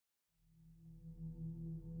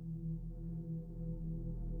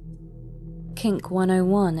Kink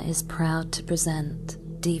 101 is proud to present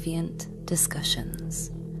Deviant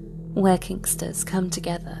Discussions, where kinksters come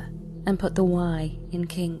together and put the Y in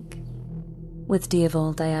kink. With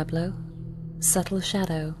Diavol Diablo, Subtle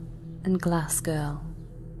Shadow, and Glass Girl.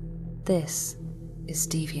 This is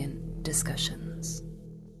Deviant Discussions.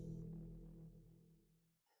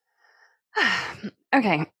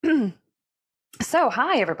 Okay. So,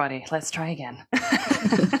 hi, everybody. Let's try again.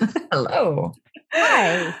 Hello.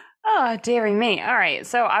 Hi. Oh, dearie me. All right.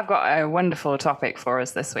 So, I've got a wonderful topic for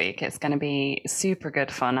us this week. It's going to be super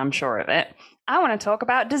good fun, I'm sure of it. I want to talk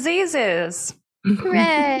about diseases.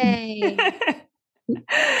 Hooray.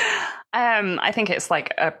 I think it's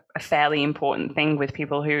like a fairly important thing with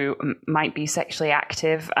people who might be sexually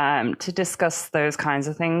active to discuss those kinds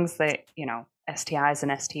of things that, you know, STIs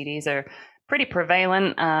and STDs are pretty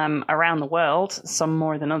prevalent around the world, some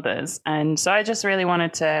more than others. And so I just really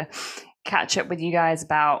wanted to catch up with you guys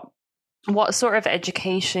about what sort of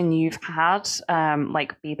education you've had,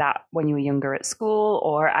 like be that when you were younger at school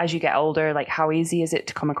or as you get older, like how easy is it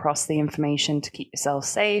to come across the information to keep yourself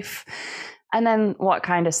safe? And then what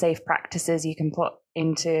kind of safe practices you can put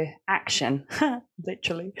into action,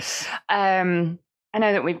 literally. I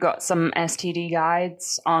know that we've got some STD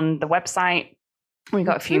guides on the website. We've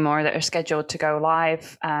got a few more that are scheduled to go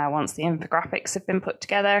live once the infographics have been put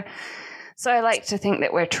together. So I like to think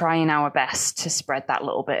that we're trying our best to spread that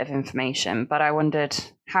little bit of information. But I wondered,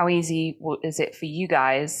 how easy is it for you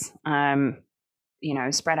guys, you know,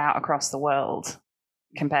 spread out across the world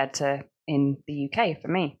compared to in the UK for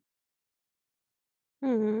me?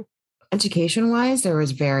 Education-wise, there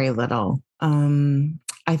was very little.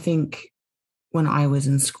 I think when I was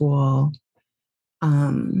in school,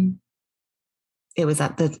 it was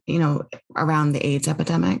at the, you know, around the AIDS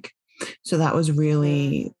epidemic. So that was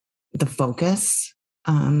really the focus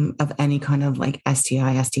of any kind of like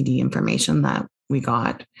STI, STD information that we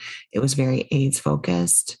got. It was very AIDS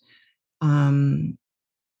focused. I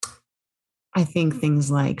think things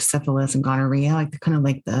like syphilis and gonorrhea, like kind of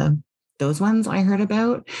like those ones I heard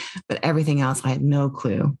about, but everything else I had no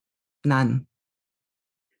clue, none.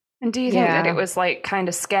 And do you think that it was like kind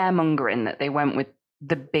of scaremongering that they went with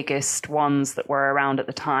the biggest ones that were around at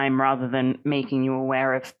the time rather than making you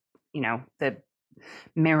aware of, you know, the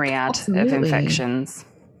myriad of infections?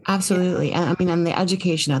 Absolutely. Yeah. And I mean, and the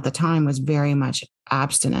education at the time was very much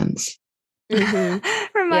abstinence.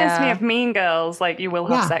 Reminds me of Mean Girls, like you will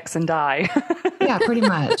have sex and die. Yeah, pretty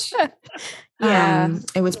much.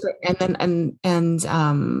 It was, and then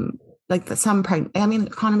like some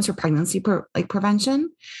condoms for pregnancy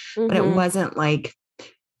prevention, but it wasn't like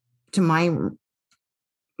to my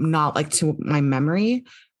memory,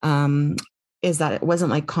 is that it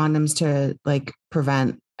wasn't like condoms to like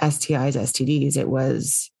prevent STIs, STDs. It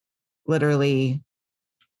was literally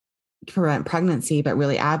prevent pregnancy, but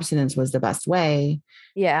really abstinence was the best way.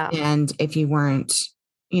 Yeah. And if you weren't,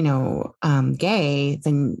 you know, gay,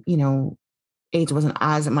 then, you know, AIDS wasn't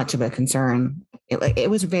as much of a concern.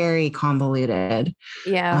 It was very convoluted.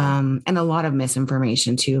 Yeah. And a lot of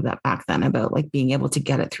misinformation too, that back then about like being able to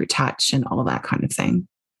get it through touch and all that kind of thing.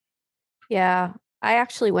 Yeah. I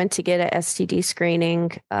actually went to get an STD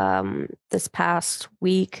screening this past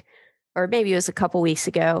week, or maybe it was a couple weeks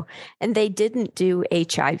ago, and they didn't do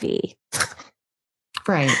HIV.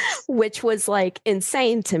 Right. Which was like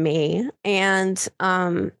insane to me. And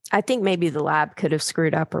I think maybe the lab could have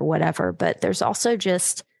screwed up or whatever, but there's also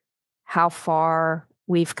just how far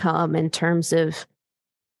we've come in terms of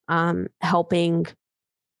how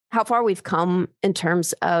far we've come in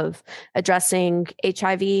terms of addressing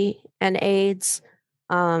HIV and AIDS.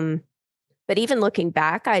 But even looking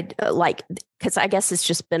back, I'd like, because I guess it's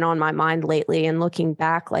just been on my mind lately, and looking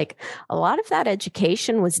back, like a lot of that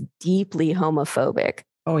education was deeply homophobic.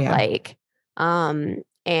 Oh yeah. Like, and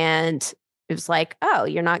it was like, oh,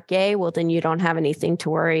 you're not gay? Well, then you don't have anything to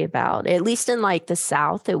worry about. At least in like the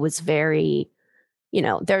South, it was very, you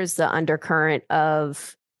know, there's the undercurrent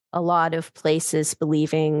of a lot of places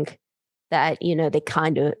believing that, you know, they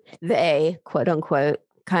quote unquote,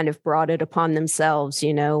 kind of brought it upon themselves,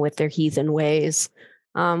 you know, with their heathen ways,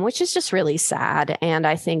 which is just really sad. And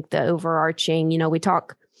I think the overarching, you know, I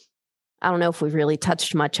don't know if we've really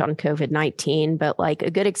touched much on COVID-19, but like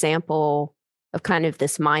a good example of kind of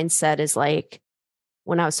this mindset is like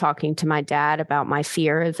when I was talking to my dad about my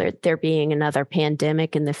fear of there being another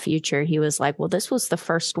pandemic in the future, he was like, well, this was the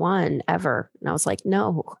first one ever. And I was like,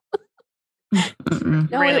 no, no,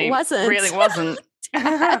 really, it wasn't. Really wasn't.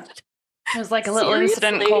 It was like a little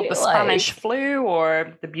incident called the Spanish flu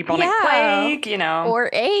or the bubonic plague, you know. Or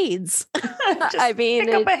AIDS. I mean,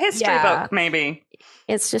 pick up a history book, maybe.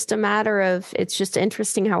 it's just a matter of, it's just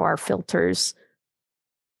interesting how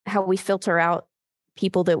we filter out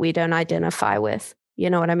people that we don't identify with. You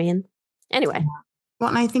know what I mean? Anyway. Well,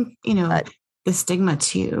 and I think, the stigma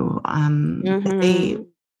too,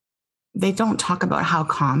 they don't talk about how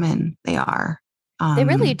common they are. They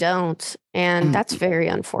really don't. And that's very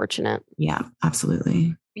unfortunate. Yeah,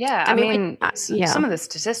 absolutely. Yeah. I mean, some of the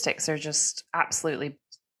statistics are just absolutely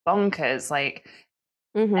bonkers. Like,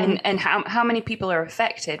 and how many people are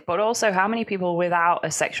affected, but also how many people without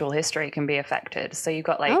a sexual history can be affected. So you've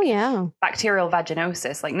got bacterial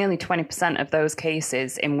vaginosis, like nearly 20% of those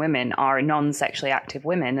cases in women are non-sexually active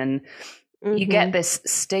women. And you get this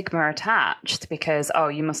stigma attached because,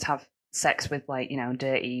 you must have sex with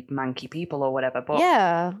dirty, manky people or whatever.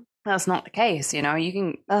 But that's not the case. You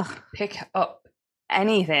can pick up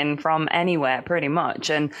anything from anywhere pretty much.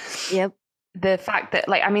 And the fact that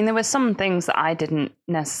there were some things that I didn't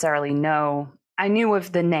necessarily know. I knew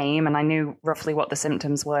of the name and I knew roughly what the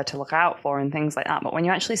symptoms were to look out for and things like that. But when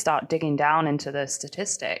you actually start digging down into the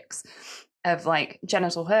statistics of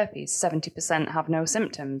genital herpes, 70% have no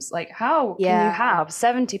symptoms. How can you have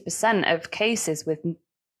 70% of cases with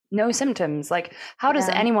no symptoms? How does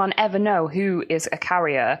anyone ever know who is a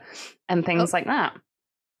carrier and things like that?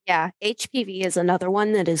 Yeah. HPV is another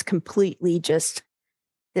one that is completely just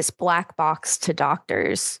this black box to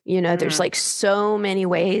doctors. There's so many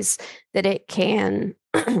ways that it can,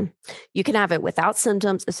 you can have it without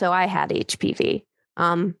symptoms. So I had HPV.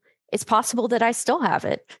 It's possible that I still have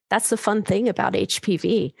it. That's the fun thing about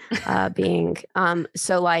HPV being,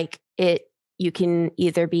 you can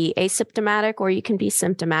either be asymptomatic or you can be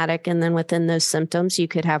symptomatic. And then within those symptoms, you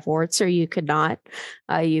could have warts or you could not.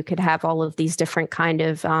 You could have all of these different kind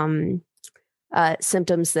of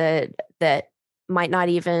symptoms that might not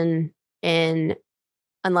even,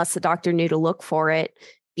 unless the doctor knew to look for it,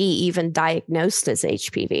 be even diagnosed as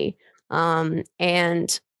HPV.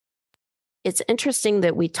 And it's interesting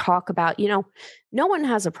that we talk about, no one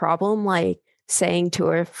has a problem saying to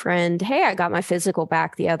a friend, hey, I got my physical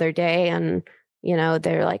back the other day. And,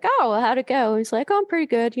 they're like, oh, well, how'd it go? He's like, oh, I'm pretty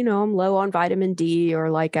good. I'm low on vitamin D,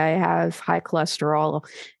 or I have high cholesterol.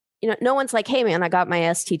 No one's like, hey, man, I got my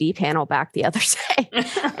STD panel back the other day.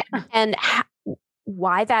 and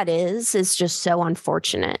why that is just so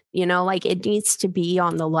unfortunate. It needs to be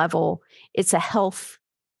on the level. It's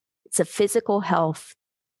a physical health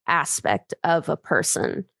aspect of a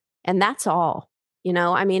person. And that's all.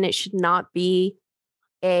 It should not be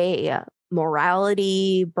a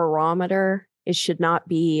morality barometer. It should not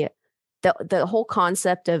be the whole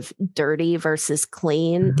concept of dirty versus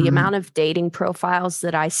clean. The amount of dating profiles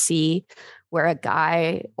that I see where a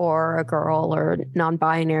guy or a girl or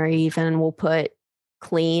non-binary even will put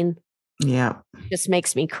clean. Yeah. Just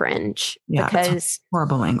makes me cringe. Yeah. Because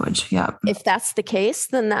horrible language. Yeah. If that's the case,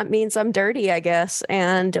 then that means I'm dirty, I guess.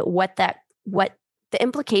 And what the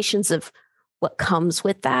implications of what comes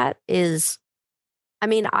with that is,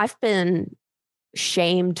 I've been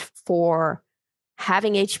shamed for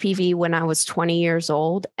having HPV when I was 20 years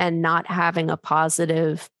old and not having a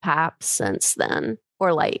positive PAP since then,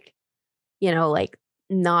 or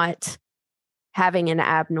not having an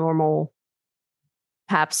abnormal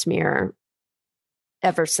Pap smear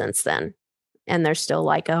ever since then. And they're still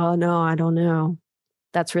like, oh no, I don't know.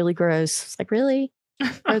 That's really gross. It's like, really?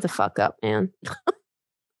 Grow the fuck up, man. And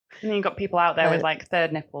then you've got people out there with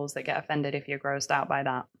third nipples that get offended if you're grossed out by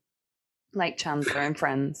that. Like Chandler and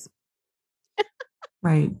Friends.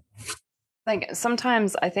 Right.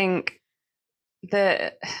 Sometimes I think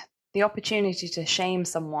the opportunity to shame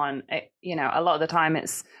someone, a lot of the time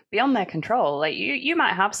it's beyond their control. You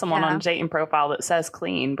might have someone on a dating profile that says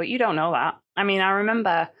clean, but you don't know that. I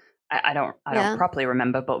remember, I don't properly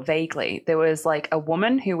remember, but vaguely, there was a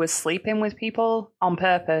woman who was sleeping with people on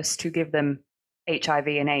purpose to give them HIV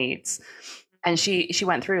and AIDS. And she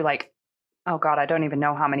went through oh God, I don't even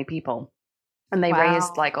know how many people. And they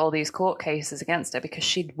raised all these court cases against her because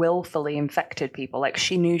she'd willfully infected people.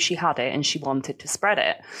 She knew she had it and she wanted to spread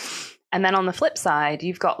it. And then on the flip side,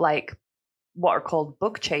 you've got what are called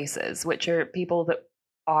bug chasers, which are people that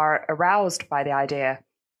are aroused by the idea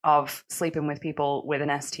of sleeping with people with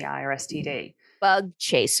an STI or STD. Bug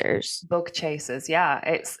chasers. Bug chasers, yeah.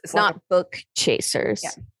 It's not book chasers.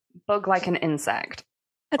 Yeah. Bug like an insect.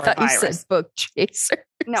 I thought you said book chaser.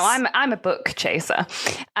 No, I'm a book chaser.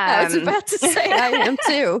 I was about to say I am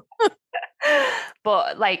too.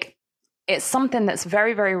 But it's something that's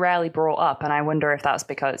very, very rarely brought up, and I wonder if that's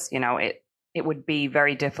because it would be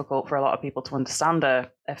very difficult for a lot of people to understand a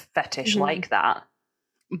fetish like that.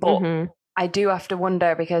 But I do have to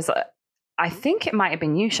wonder, because I think it might have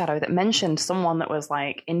been you, Shadow, that mentioned someone that was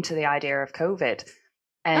like into the idea of COVID.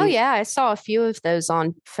 And oh yeah, I saw a few of those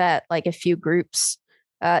on FET, like a few groups,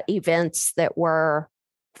 events that were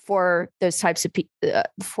for those types of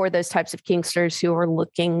Kingsters who are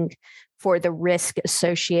looking for the risk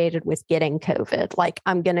associated with getting COVID. Like,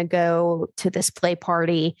 I'm going to go to this play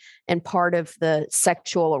party, and part of the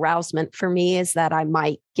sexual arousement for me is that I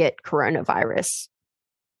might get coronavirus.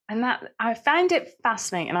 And that, I find it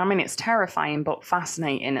fascinating. I mean, it's terrifying, but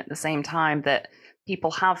fascinating at the same time that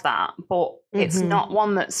people have that, but it's not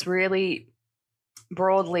one that's really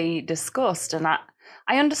broadly discussed. And I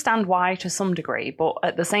understand why to some degree, but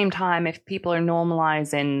at the same time, if people are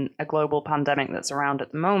normalizing a global pandemic that's around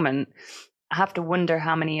at the moment, I have to wonder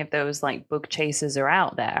how many of those like bug chasers are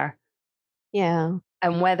out there. Yeah.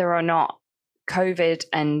 And whether or not COVID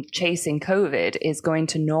and chasing COVID is going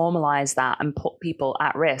to normalize that and put people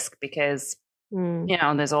at risk, because you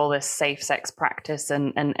know, there's all this safe sex practice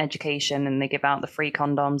and education, and they give out the free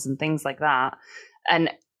condoms and things like that. And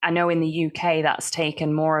I know in the UK that's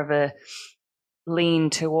taken more of a lean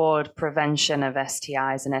toward prevention of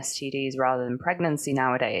STIs and STDs rather than pregnancy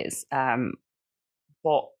nowadays. But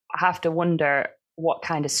I have to wonder what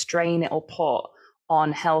kind of strain it'll put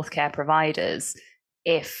on healthcare providers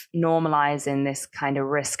if normalizing this kind of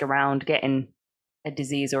risk around getting a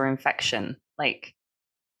disease or infection, like,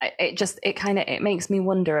 it makes me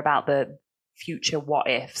wonder about the future what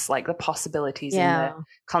ifs, like the possibilities and the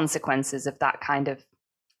consequences of that kind of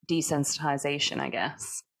desensitization, I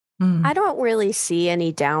guess. I don't really see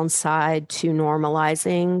any downside to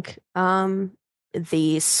normalizing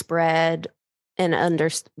the spread and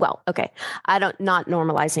not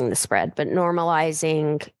normalizing the spread, but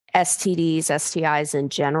normalizing STDs, STIs in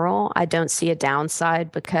general. I don't see a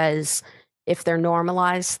downside, because if they're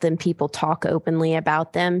normalized, then people talk openly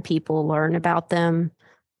about them, people learn about them,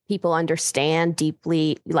 people understand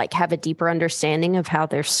deeply, like have a deeper understanding of how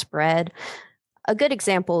they're spread. A good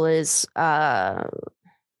example is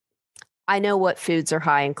I know what foods are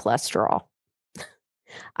high in cholesterol.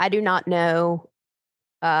 I do not know.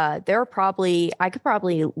 I could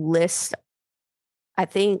probably list, I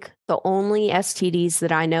think the only STDs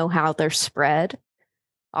that I know how they're spread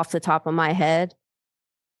off the top of my head: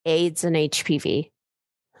 AIDS and HPV.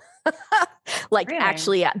 Like, really?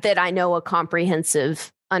 Actually, that I know a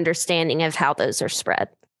comprehensive understanding of how those are spread.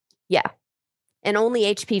 Yeah. And only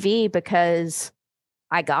HPV because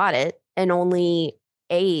I got it, and only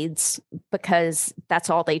AIDS because that's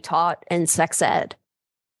all they taught in sex ed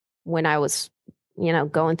when I was,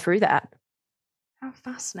 going through that. How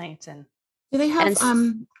fascinating. Do they have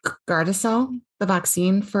Gardasil, the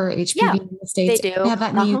vaccine for HPV in the States? They do. They have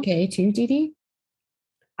that in the UK too, Didi?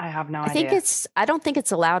 I have no idea. I don't think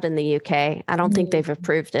it's allowed in the UK. I don't think they've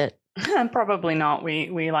approved it. Probably not.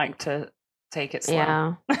 We like to take it slow.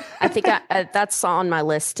 Yeah. I think that's on my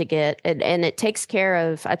list to get. And it takes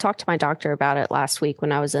care of, I talked to my doctor about it last week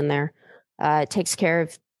when I was in there. It takes care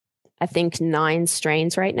of, I think, 9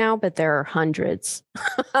 strains right now, but there are hundreds.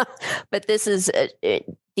 But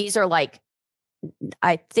these are like,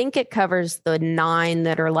 I think it covers the 9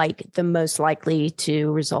 that are like the most likely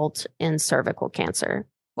to result in cervical cancer,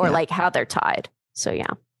 or like how they're tied. So, yeah.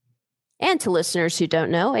 And to listeners who don't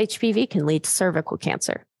know, HPV can lead to cervical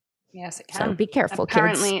cancer. Yes, it can. So be careful,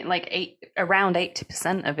 Apparently, kids. like around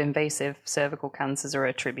 80% of invasive cervical cancers are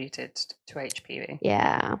attributed to HPV.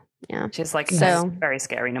 Yeah. Which is like a very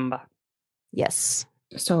scary number. Yes.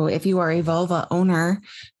 So if you are a vulva owner,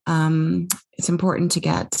 it's important to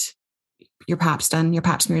get your PAPs done, your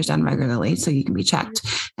Pap smears done regularly, so you can be checked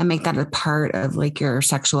and make that a part of like your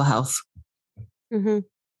sexual health. Mm-hmm.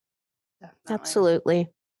 Absolutely.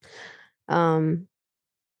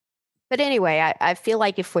 But anyway, I feel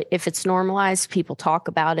like if it's normalized, people talk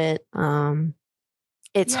about it.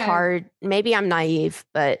 It's hard. Maybe I'm naive,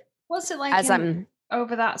 but what's it like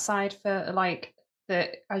over that side for like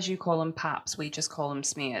as you call them PAPs, we just call them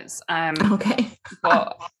smears. Okay.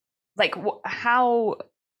 But like how,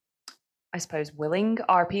 I suppose, willing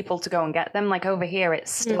are people to go and get them? Like over here,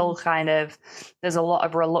 it's still kind of, there's a lot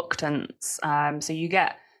of reluctance. So you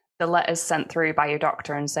get the letters sent through by your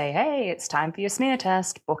doctor and say, hey, it's time for your smear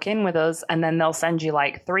test, book in with us. And then they'll send you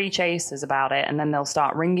like 3 chasers about it. And then they'll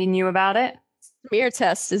start ringing you about it. Smear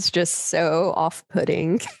test is just so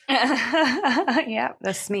off-putting. Yeah,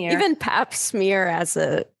 the smear. Even Pap smear as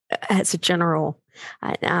a general,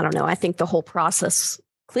 I don't know. I think the whole process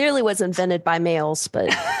clearly was invented by males, but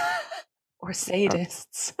or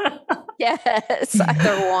sadists. Yes,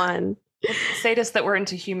 either one. Sadists that were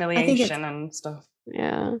into humiliation and stuff.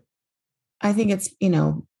 Yeah. I think it's,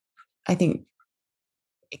 I think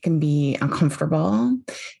it can be uncomfortable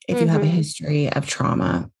if you have a history of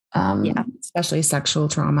trauma, especially sexual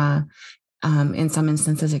trauma. In some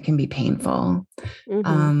instances, it can be painful.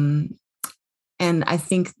 And I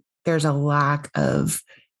think there's a lack of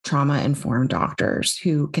trauma-informed doctors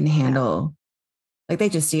who can handle, like they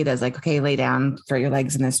just see it as like, okay, lay down, throw your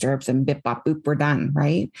legs in the stirrups and bip, bop, boop, we're done,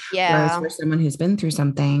 right? Yeah. Whereas for someone who's been through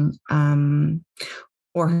something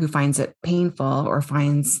or who finds it painful or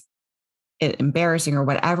finds it embarrassing or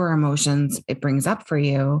whatever emotions it brings up for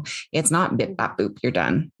you, it's not bip, bop, boop, you're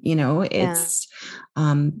done. It's,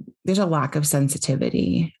 there's a lack of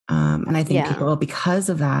sensitivity. And I think people, because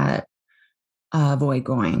of that, avoid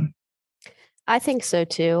going. I think so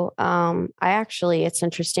too. It's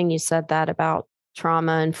interesting you said that about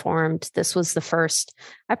trauma informed. This was the first,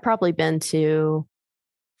 I've probably been to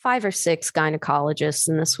 5 or 6 gynecologists,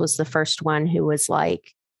 and this was the first one who was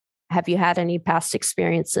like, have you had any past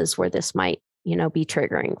experiences where this might, be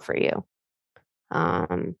triggering for you?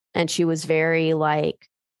 And she was very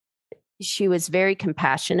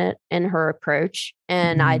compassionate in her approach.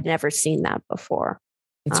 And I'd never seen that before.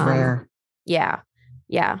 It's rare. Yeah.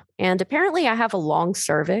 Yeah. And apparently I have a long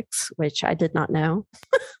cervix, which I did not know.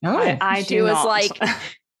 No, I do not.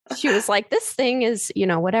 She was like, this thing is,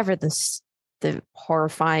 whatever the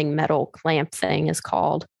horrifying metal clamp thing is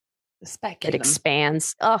called. The speculum. It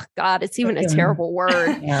expands. Oh God, it's even a terrible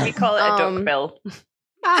word. Yeah. We call it a duckbill.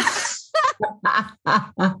 That's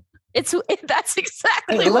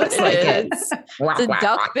exactly what it is. It's a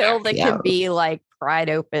duckbill that can be like pried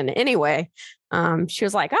open. Anyway, she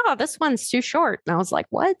was like, "Oh, this one's too short," and I was like,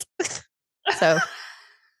 "What?" So,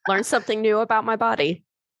 learn something new about my body.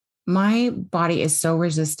 My body is so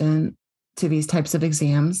resistant to these types of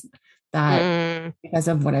exams that because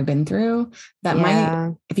of what I've been through, that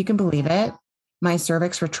if you can believe it, my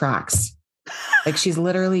cervix retracts. Like she's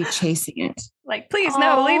literally chasing it. Like, please,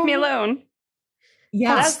 no, leave me alone.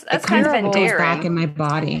 Yes, that's kind of endearing. Back in my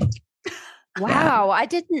body. Wow, I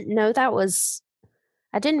didn't know that was.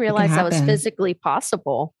 I didn't realize that was physically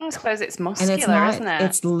possible. I suppose it's muscular, and it's not, isn't it?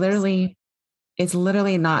 It's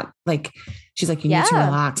literally not like she's like, you need to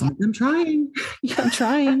relax. I'm trying. I'm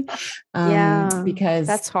trying. Because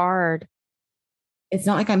that's hard. It's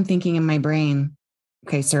not like I'm thinking in my brain,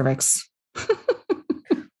 okay, cervix.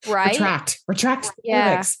 Right. Retract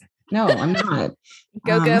cervix. No, I'm not.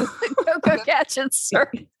 Go catch it,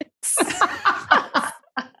 cervix.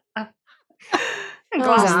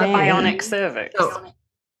 Glass the bionic cervix.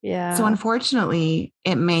 So unfortunately,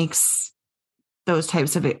 it makes those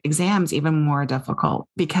types of exams even more difficult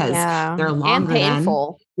because they're longer and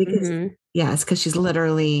painful. Because she's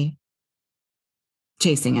literally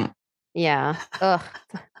chasing it. Yeah. Ugh,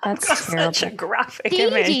 that's terrible. Such a graphic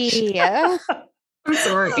image. I'm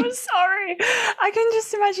sorry. I can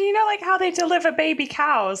just imagine, like how they deliver baby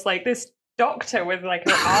cows, like this doctor with like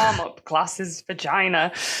her arm up Glass's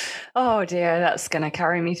vagina. Oh dear, that's going to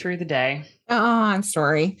carry me through the day. Oh, I'm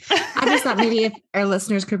sorry. I just thought maybe if our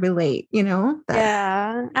listeners could relate,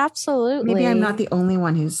 Yeah, absolutely. Maybe I'm not the only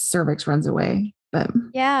one whose cervix runs away, but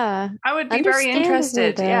yeah. I would be very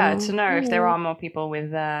interested, to know if there are more people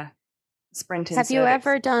with sprinting Have cervix. you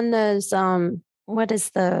ever done those, what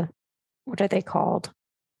are they called?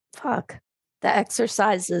 The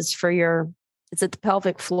exercises for is it the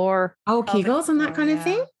pelvic floor? Oh, Kegels and that kind of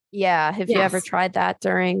thing? Yeah. Have you ever tried that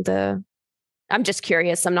during I'm just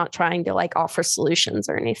curious. I'm not trying to like offer solutions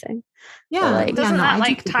or anything. Yeah. Doesn't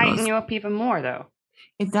that tighten you up even more though?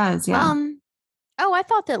 It does. Yeah. I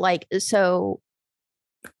thought that so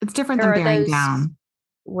it's different than bearing down.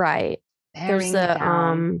 Right. Bearing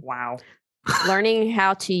down. Wow. Learning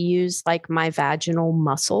how to use like my vaginal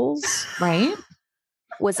muscles, right,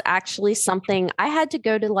 was actually something I had to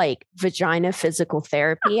go to like vagina physical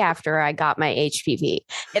therapy after I got my HPV.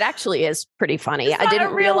 It actually is pretty funny. I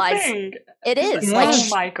didn't realize it is. Yeah. Like, oh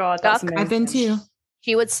my God, that's amazing. I've been too.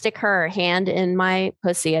 She would stick her hand in my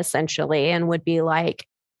pussy essentially and would be like,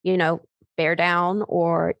 bear down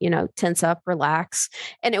or, tense up, relax.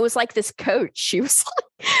 And it was like this coach. She was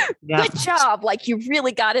like, good job. Like you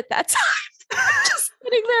really got it that time. Just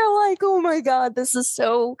sitting there like, oh my God,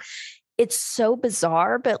 it's so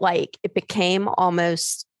bizarre, but like it became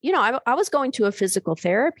almost, I was going to a physical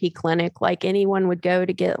therapy clinic like anyone would go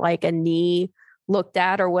to get like a knee looked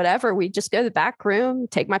at or whatever. We'd just go to the back room,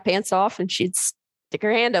 take my pants off, and she'd stick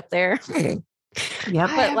her hand up there. Yeah,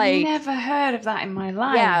 but I've never heard of that in my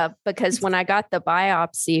life. Yeah, because when I got the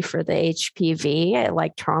biopsy for the HPV, it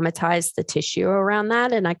like traumatized the tissue around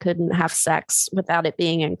that, and I couldn't have sex without it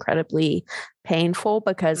being incredibly painful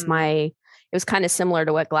because it was kind of similar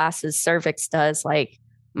to what Glass's cervix does. Like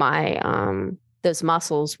my those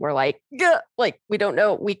muscles were like, like, we don't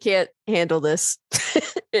know, we can't handle this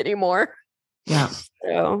anymore. Yeah.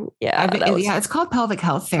 So it's called pelvic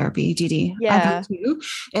health therapy, Didi. Yeah. I've heard too.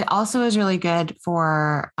 It also is really good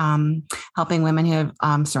for helping women who have,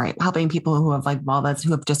 helping people who have like vulvas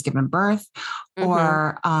who have just given birth,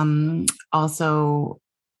 or also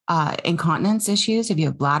incontinence issues if you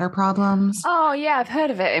have bladder problems. Oh yeah, I've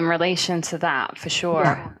heard of it in relation to that for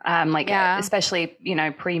sure. Especially, you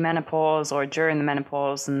know, pre-menopause or during the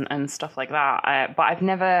menopause and stuff like that. But I've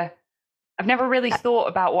never really thought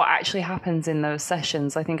about what actually happens in those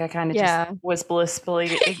sessions. I think I kind of just was blissfully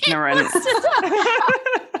ignorant.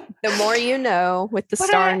 The more you know with the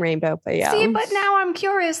star and rainbow. But yeah. See, but now I'm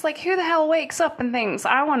curious, like, who the hell wakes up and thinks,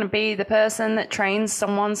 I want to be the person that trains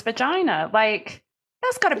someone's vagina? Like,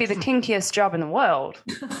 that's got to be the kinkiest job in the world.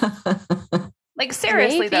 Like,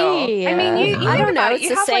 seriously, though. I mean, I don't know. It's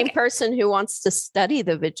the same person who wants to study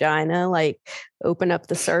the vagina, like open up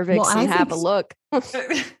the cervix and have a look.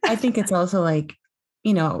 I think it's also like,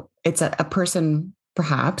 you know, it's a person,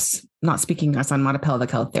 perhaps, not speaking us, I'm not a pelvic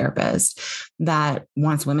health therapist, that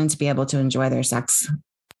wants women to be able to enjoy their sex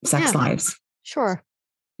lives. Sure.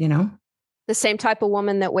 You know? The same type of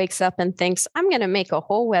woman that wakes up and thinks, I'm going to make a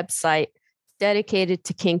whole website dedicated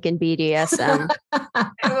to kink and BDSM.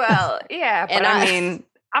 Well, yeah, but I mean,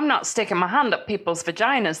 I'm not sticking my hand up people's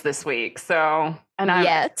vaginas this week, so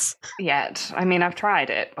yet. I mean, I've tried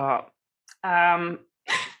it, but I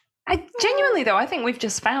genuinely though, I think we've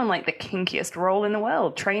just found like the kinkiest role in the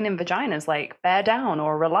world, training vaginas, like bear down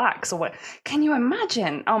or relax or what. Can you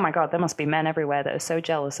imagine? Oh my God, there must be men everywhere that are so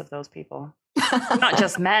jealous of those people. Not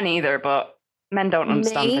just men either, but men don't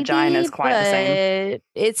understand vaginas quite the same.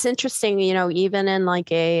 It's interesting, you know, even in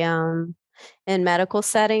like in medical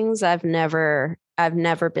settings, I've never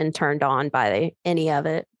been turned on by any of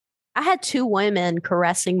it. I had 2 women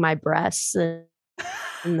caressing my breasts in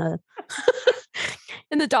the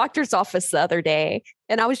in the doctor's office the other day,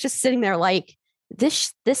 and I was just sitting there like,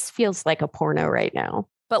 this feels like a porno right now.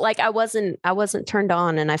 But like I wasn't turned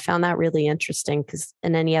on, and I found that really interesting because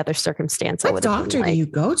in any other circumstance, I would. What doctor do you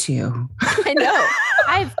go to? I know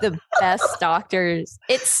I have the best doctors.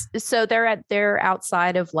 They're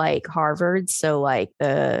outside of like Harvard, so like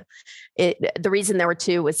the reason there were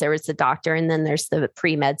 2 was there was the doctor, and then there's the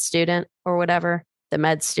pre-med student or whatever, the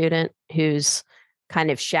med student who's kind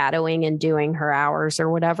of shadowing and doing her hours or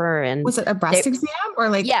whatever. And was it a breast exam or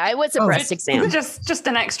like? Yeah, it was a breast exam. Just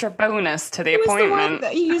an extra bonus to the appointment.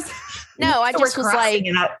 No, I just was like,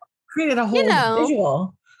 created a whole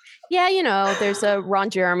visual. Yeah, you know, there's a Ron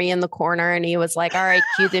Jeremy in the corner, and he was like, "All right,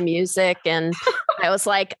 cue the music." And I was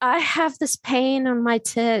like, "I have this pain on my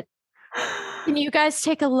tit. Can you guys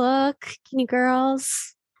take a look? Can you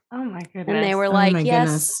girls?" Oh my goodness! And they were like,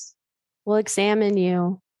 "Yes, we'll examine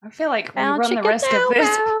you." I feel like we run the rest of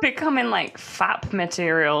this becoming like FAP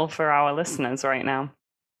material for our listeners right now.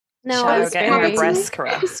 No, I was getting her breasts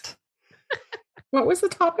caressed. What was the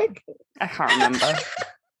topic? I can't remember.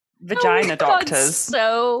 Vagina doctors.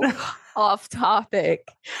 So off topic.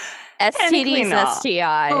 STDs,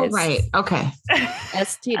 STIs. Oh, right. Okay.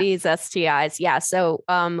 STDs, STIs. Yeah. So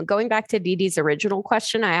going back to Dee Dee's original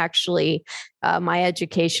question, I actually, my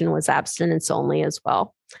education was abstinence only as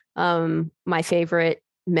well. My favorite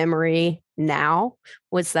memory now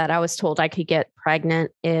was that I was told I could get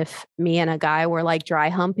pregnant if me and a guy were like dry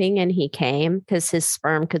humping and he came, because his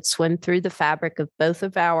sperm could swim through the fabric of both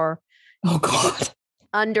of our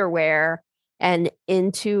underwear and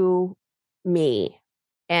into me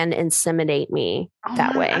and inseminate me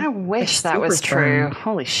that way. I wish that was true.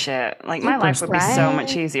 Holy shit. Like my life would be so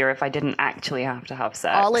much easier if I didn't actually have to have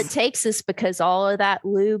sex. All it takes is because all of that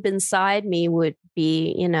lube inside me would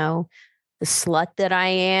be, you know, the slut that I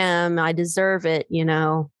am. I deserve it, you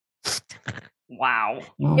know. Wow.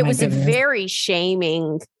 It was a very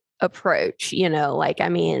shaming approach, you know, like, I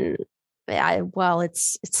mean,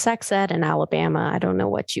 it's sex ed in Alabama. I don't know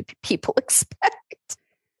what you people expect.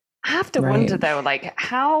 I have to wonder though, like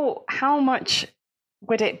how much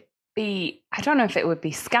would it be? I don't know if it would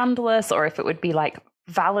be scandalous or if it would be like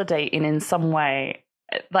validating in some way.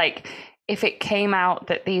 Like if it came out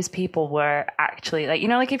that these people were actually like, you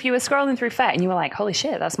know, like if you were scrolling through FET and you were like, holy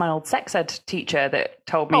shit, that's my old sex ed teacher that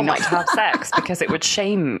told me not to have sex because it would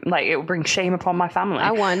bring shame upon my family.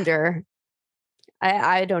 I wonder.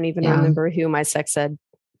 I don't even remember who my sex ed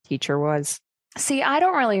teacher was. See, I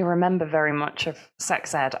don't really remember very much of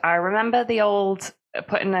sex ed. I remember the old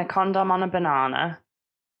putting a condom on a banana.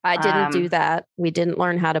 I didn't do that. We didn't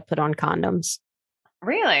learn how to put on condoms.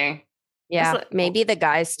 Really? Yeah, maybe the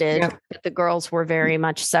guys did, but the girls were very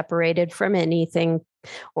much separated from anything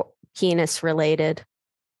penis related.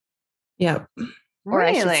 Yep. Or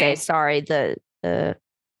I should say, Really? sorry, the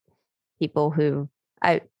people who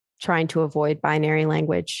I trying to avoid binary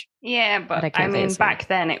language. Yeah, I but I can't mean, say back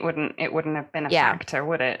then it wouldn't have been a Yeah. factor,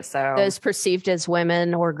 would it? So Those perceived as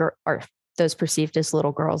women or those perceived as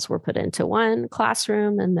little girls were put into one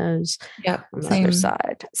classroom, and those Yep. on the Same. other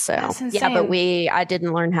side. So That's yeah, but insane. I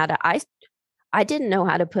didn't learn how to. I didn't know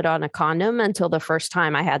how to put on a condom until the first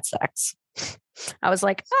time I had sex. I was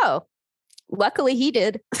like, oh, luckily he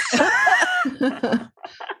did.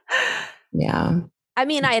 Yeah. I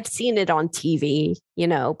mean, I had seen it on TV,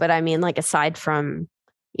 but I mean, like, aside from,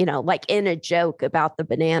 like in a joke about the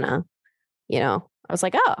banana, I was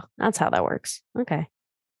like, oh, that's how that works. Okay.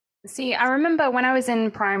 See, I remember when I was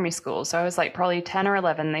in primary school, so I was like probably 10 or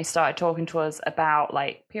 11, they started talking to us about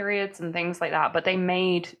like periods and things like that, but they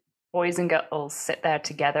made boys and girls sit there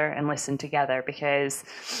together and listen together because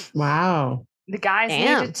Wow. the guys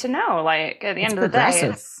Damn. needed to know, like, at the It's end of the day,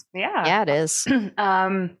 progressive. it's, Yeah, it is.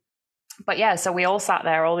 But yeah, so we all sat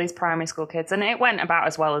there, all these primary school kids, and it went about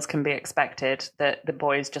as well as can be expected that the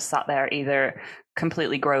boys just sat there either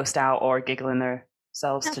completely grossed out or giggling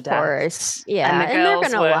themselves to Of death. course. Yeah. And And, the they're girls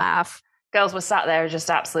going to were- laugh. Girls were sat there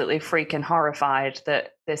just absolutely freaking horrified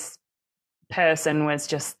that this person was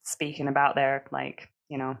just speaking about their, like,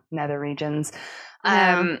 nether regions.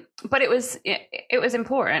 Yeah. But it was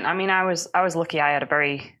important. I mean, I was lucky. I had a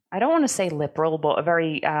very, I don't want to say liberal, but a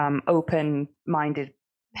very open-minded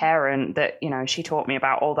parent that, she taught me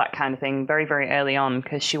about all that kind of thing very, very early on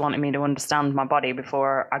because she wanted me to understand my body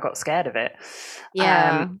before I got scared of it.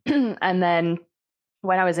 Yeah. And then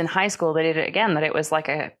when I was in high school, they did it again, that it was like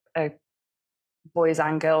a boys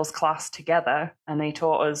and girls class together, and they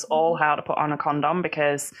taught us all how to put on a condom,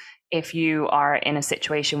 because if you are in a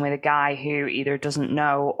situation with a guy who either doesn't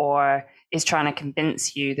know or is trying to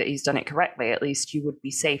convince you that he's done it correctly, at least you would be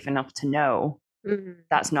safe enough to know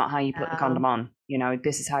that's not how you put the condom on.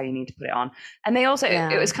 This is how you need to put it on. And they also,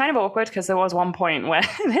 it was kind of awkward because there was one point where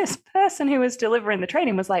this person who was delivering the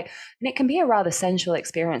training was like, and it can be a rather sensual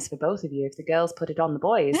experience for both of you if the girls put it on the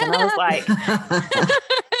boys. And I was like,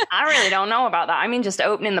 I really don't know about that. I mean, just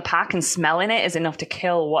opening the pack and smelling it is enough to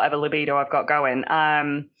kill whatever libido I've got going.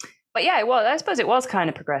 But yeah, well, I suppose it was kind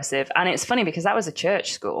of progressive. And it's funny because that was a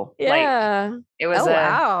church school. Yeah. Like, it was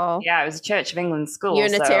wow. Yeah, it was a Church of England school.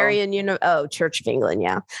 Unitarian, Church of England.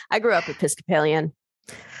 Yeah. I grew up Episcopalian.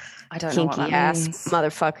 I don't know what Kinky that ass means.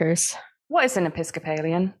 motherfuckers. What is an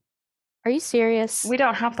Episcopalian? Are you serious? We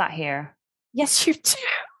don't have that here. Yes, you do.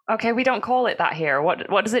 Okay, we don't call it that here. What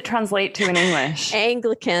does it translate to in English?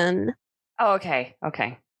 Anglican. Oh, okay.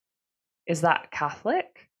 Is that Catholic?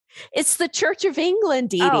 It's the Church of England,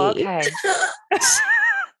 Dee Dee. Oh, okay.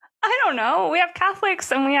 I don't know. We have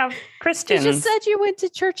Catholics and we have You Christians. just said you went to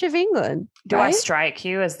Church of England. Do I right? strike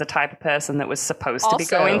you as the type of person that was supposed to be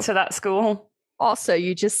Also- going to that school? Also,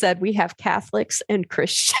 you just said we have Catholics and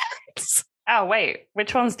Christians. Oh, wait.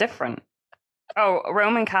 Which one's different? Oh,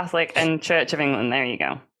 Roman Catholic and Church of England. There you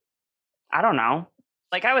go. I don't know.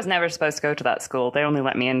 Like, I was never supposed to go to that school. They only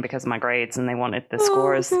let me in because of my grades and they wanted the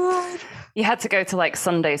scores. Oh, God. You had to go to like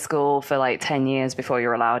Sunday school for like 10 years before you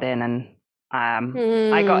were allowed in. And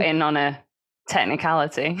I got in on a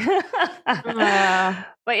technicality. But yeah.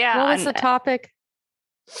 What was the topic?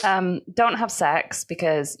 Don't have sex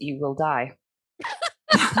because you will die.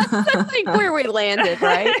 That's like where we landed,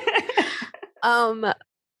 right?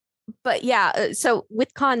 But yeah, so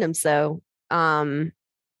with condoms though,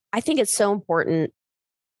 I think it's so important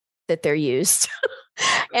that they're used.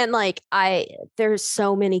 And like there's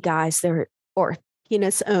so many guys there or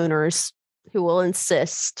penis owners who will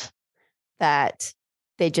insist that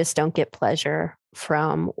they just don't get pleasure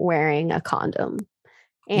from wearing a condom.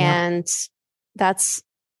 And that's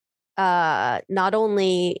not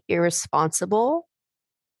only irresponsible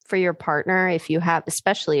for your partner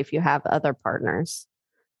especially if you have other partners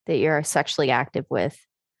that you're sexually active with.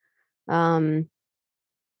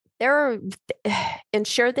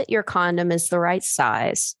 Ensure that your condom is the right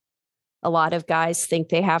size. A lot of guys think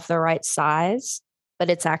they have the right size, but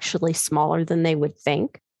it's actually smaller than they would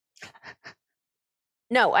think.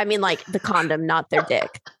 No, I mean like the condom, not their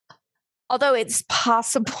dick. Although it's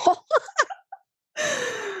possible.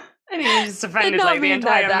 And you just offended not like the mean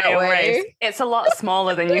entire that male way. race. It's a lot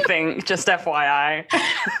smaller than you think, just FYI.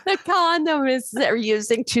 The condom they're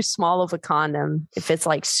using too small of a condom. If it's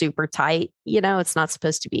like super tight, it's not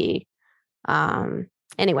supposed to be.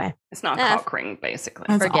 Anyway, It's not a cock ring, basically.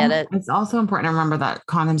 Forget it. It's also important to remember that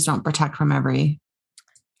condoms don't protect from every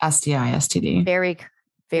STI, STD. very,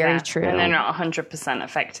 very Yeah. true. And they're not 100%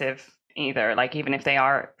 effective either. Like, even if they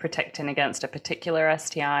are protecting against a particular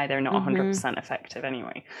STI, they're not 100% effective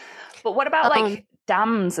anyway. But what about like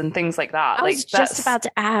dams and things like that. I was just about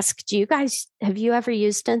to ask, have you ever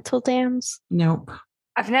used dental dams? Nope.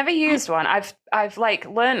 I've never used one. I've like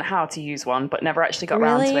learned how to use one, but never actually got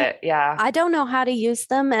around to it. Yeah. I don't know how to use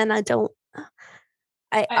them, and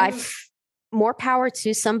I've more power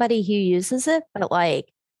to somebody who uses it, but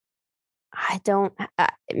like, I don't,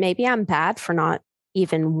 maybe I'm bad for not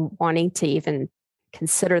even wanting to even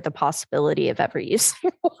consider the possibility of ever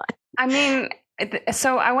using one. I mean,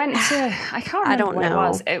 so I went to, I can't remember what it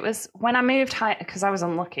was. It was when I moved because I was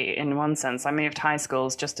unlucky in one sense. I moved high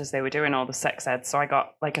schools just as they were doing all the sex ed. So I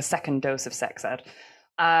got like a second dose of sex ed.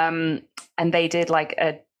 And they did like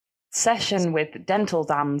a session with dental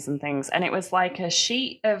dams and things. And it was like a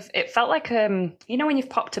sheet of, it felt like, when you've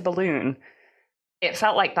popped a balloon, it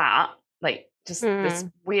felt like that, like just this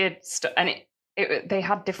weird stuff. And they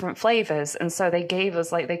had different flavors, and so they gave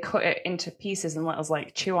us like, they cut it into pieces and let us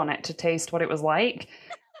like chew on it to taste what it was like.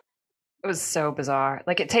 It was so bizarre.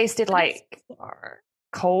 Like, it tasted like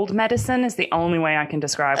cold medicine is the only way I can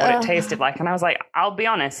describe what it tasted like. And I was like, I'll be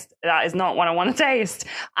honest, that is not what I want to taste.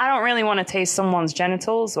 I don't really want to taste someone's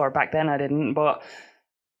genitals, or back then I didn't, but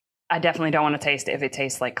I definitely don't want to taste it if it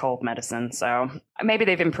tastes like cold medicine. So maybe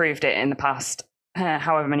they've improved it in the past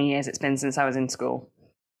however many years it's been since I was in school.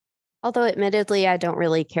 Although, admittedly, I don't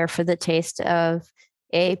really care for the taste of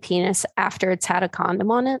a penis after it's had a condom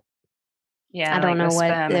on it. Yeah, I don't know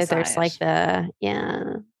what there's like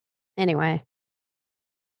Anyway,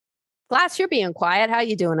 Glass, you're being quiet. How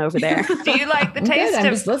you doing over there? Do you like the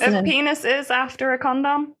taste of penises after a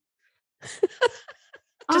condom?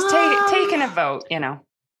 Just taking a vote,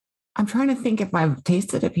 I'm trying to think if I've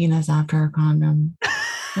tasted a penis after a condom.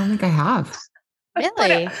 I don't think I have.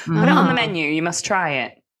 Really? Put it on the menu. You must try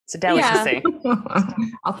it. It's a delicacy. Yeah.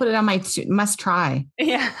 I'll put it on my must try.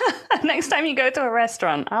 Yeah. Next time you go to a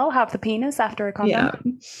restaurant, I'll have the penis after a condom.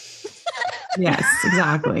 Yeah. Yes,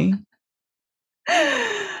 exactly.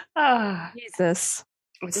 Jesus.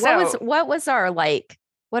 So, what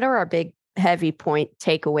are our big heavy point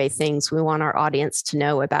takeaway things we want our audience to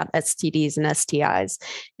know about STDs and STIs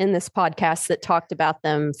in this podcast that talked about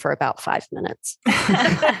them for about 5 minutes?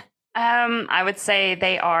 I would say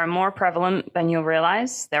they are more prevalent than you'll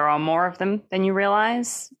realize. There are more of them than you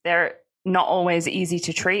realize. They're not always easy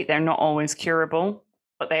to treat. They're not always curable,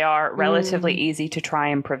 but they are relatively easy to try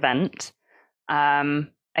and prevent. And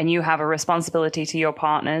you have a responsibility to your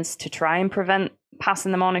partners to try and prevent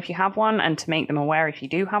passing them on if you have one, and to make them aware if you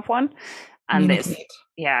do have one. And it's,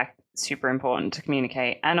 super important to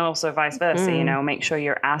communicate. And also vice versa, make sure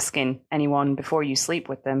you're asking anyone before you sleep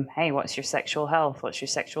with them, hey, what's your sexual health? What's your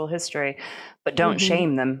sexual history? But don't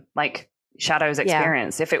shame them. Like Shadow's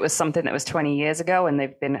experience. If it was something that was 20 years ago and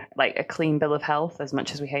they've been like a clean bill of health, as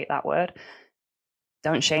much as we hate that word,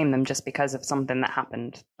 don't shame them just because of something that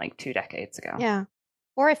happened like 2 decades ago. Yeah.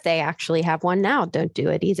 Or if they actually have one now, don't do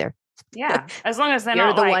it either. Yeah. As long as they're You're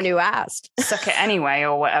not the like, one who asked. Suck it anyway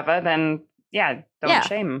or whatever, then don't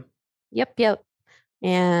shame them. Yep.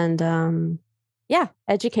 And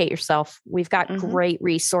educate yourself. We've got great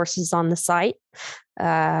resources on the site,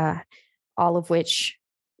 all of which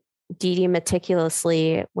Dee Dee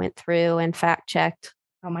meticulously went through and fact checked.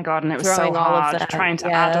 Oh my God. And it was so hard trying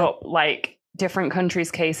to add up like different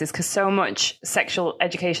countries' cases, because so much sexual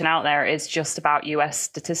education out there is just about US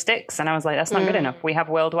statistics. And I was like, that's not good enough. We have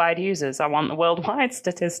worldwide users. I want the worldwide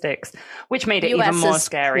statistics, which made it even more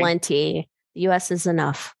scary. Plenty. The US is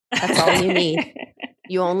enough. That's all you need.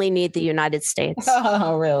 You only need the United States.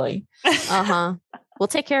 Oh, really? We'll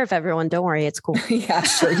take care of everyone. Don't worry. It's cool. Yeah,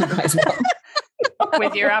 sure. You guys will.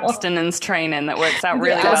 With your abstinence training that works out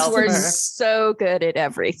really well. We're so good at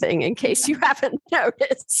everything, in case you haven't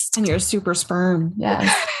noticed. And your super sperm.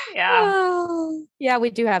 Yes. Yeah, we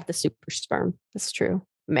do have the super sperm. That's true.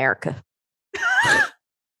 America.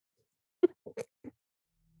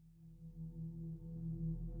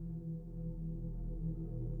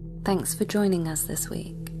 Thanks for joining us this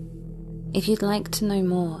week. If you'd like to know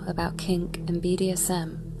more about kink and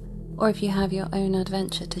BDSM, or if you have your own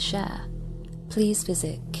adventure to share, please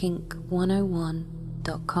visit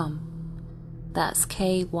kink101.com. That's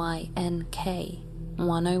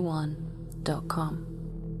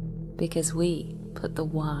KYNK101.com. Because we put the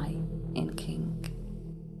Y in kink.